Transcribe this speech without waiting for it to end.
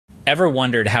Ever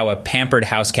wondered how a pampered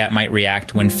house cat might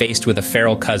react when faced with a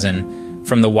feral cousin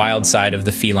from the wild side of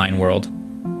the feline world?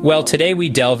 Well, today we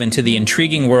delve into the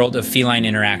intriguing world of feline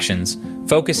interactions,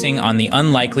 focusing on the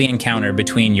unlikely encounter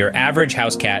between your average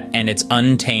house cat and its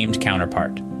untamed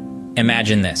counterpart.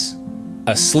 Imagine this: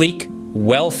 a sleek,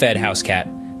 well-fed house cat,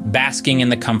 basking in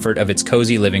the comfort of its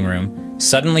cozy living room,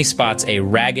 suddenly spots a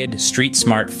ragged,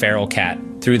 street-smart feral cat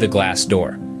through the glass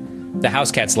door. The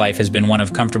house cat's life has been one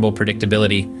of comfortable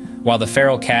predictability, while the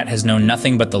feral cat has known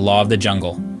nothing but the law of the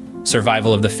jungle,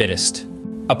 survival of the fittest.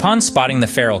 Upon spotting the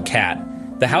feral cat,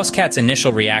 the house cat's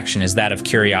initial reaction is that of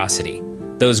curiosity.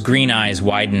 Those green eyes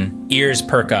widen, ears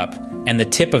perk up, and the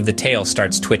tip of the tail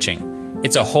starts twitching.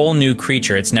 It's a whole new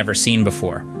creature it's never seen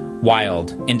before,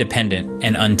 wild, independent,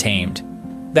 and untamed.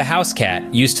 The house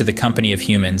cat, used to the company of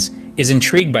humans, is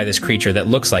intrigued by this creature that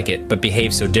looks like it but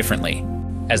behaves so differently.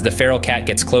 As the feral cat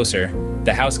gets closer,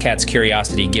 the house cat's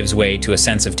curiosity gives way to a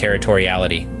sense of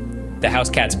territoriality. The house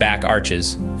cat's back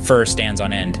arches, fur stands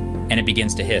on end, and it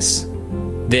begins to hiss.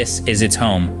 This is its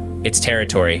home, its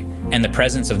territory, and the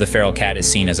presence of the feral cat is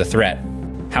seen as a threat.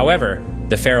 However,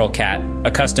 the feral cat,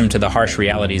 accustomed to the harsh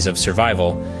realities of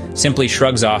survival, simply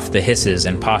shrugs off the hisses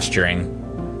and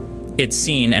posturing. It's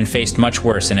seen and faced much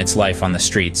worse in its life on the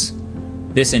streets.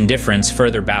 This indifference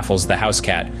further baffles the house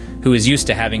cat, who is used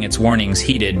to having its warnings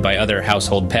heeded by other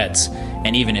household pets,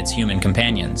 and even its human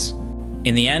companions.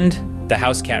 In the end, the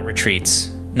house cat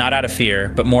retreats, not out of fear,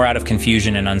 but more out of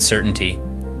confusion and uncertainty.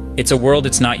 It's a world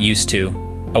it's not used to,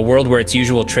 a world where its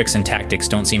usual tricks and tactics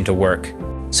don't seem to work.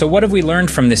 So what have we learned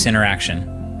from this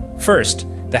interaction? First,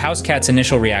 the house cat's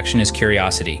initial reaction is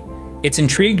curiosity. It's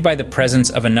intrigued by the presence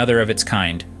of another of its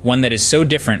kind, one that is so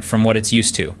different from what it's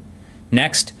used to.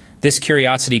 Next, this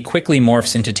curiosity quickly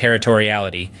morphs into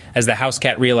territoriality as the house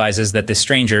cat realizes that this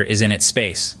stranger is in its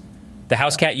space. The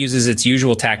house cat uses its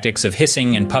usual tactics of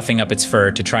hissing and puffing up its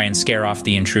fur to try and scare off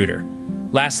the intruder.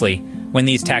 Lastly, when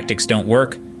these tactics don't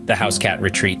work, the house cat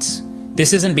retreats.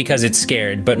 This isn't because it's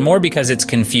scared, but more because it's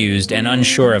confused and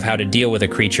unsure of how to deal with a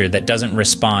creature that doesn't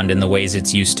respond in the ways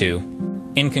it's used to.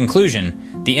 In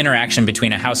conclusion, the interaction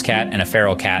between a house cat and a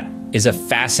feral cat is a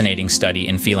fascinating study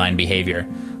in feline behavior,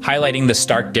 highlighting the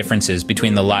stark differences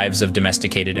between the lives of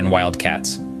domesticated and wild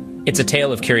cats. It's a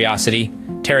tale of curiosity,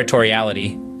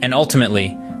 territoriality, and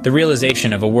ultimately, the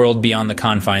realization of a world beyond the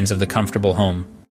confines of the comfortable home.